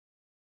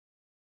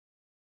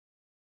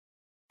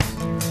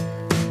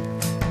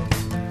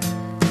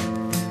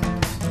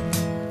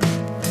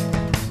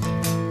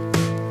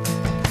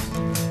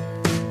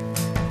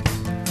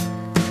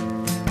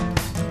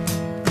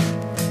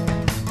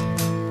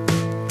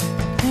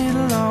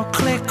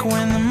click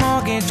when the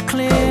mortgage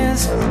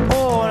clears.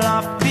 All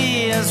our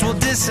fears will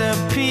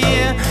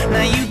disappear.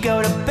 Now you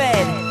go to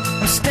bed,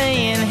 I'm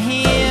staying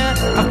here.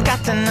 I've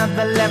got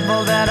another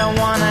level that I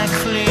wanna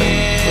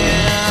clear.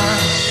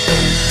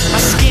 My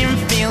skin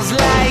feels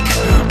like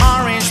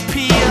orange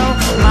peel.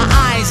 My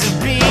eyes have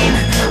been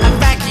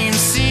vacuum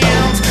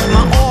sealed.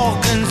 My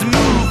organs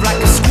move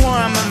like a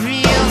swarm of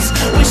eels.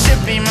 We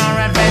should be more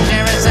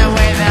adventurous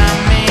away than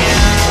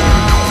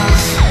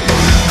meals.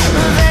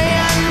 They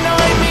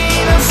annoy me,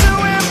 those who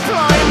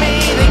employ me.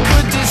 They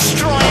could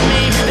destroy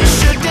me, they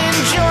should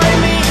enjoy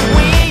me.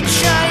 We eat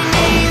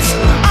Chinese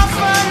off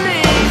our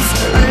knees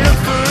and look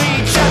for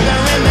each other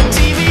in the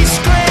TV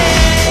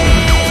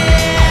screen.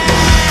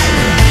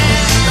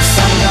 The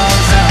sun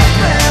goes up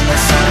and the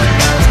sun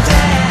goes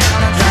down.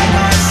 I drag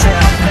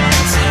myself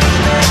into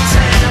the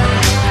town.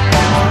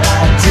 All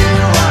I do,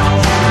 I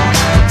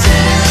wanna do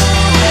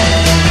with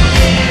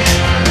you.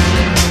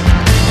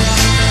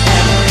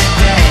 Every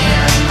day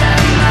and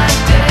then my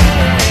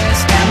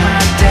desk, and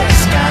my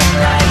desk up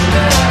like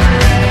the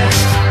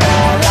rest.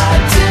 All I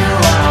do,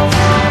 I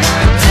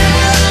wanna do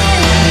with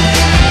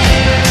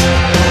you.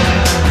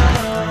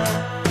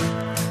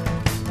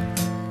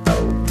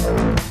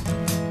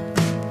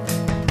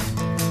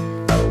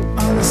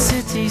 On the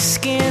city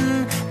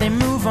skin, they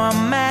move en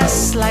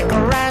masse like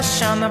a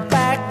rash on the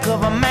back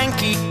of a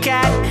manky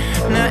cat.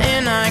 Now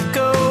in I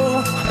go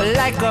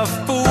like a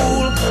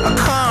fool. I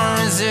can't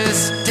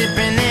resist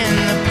dipping in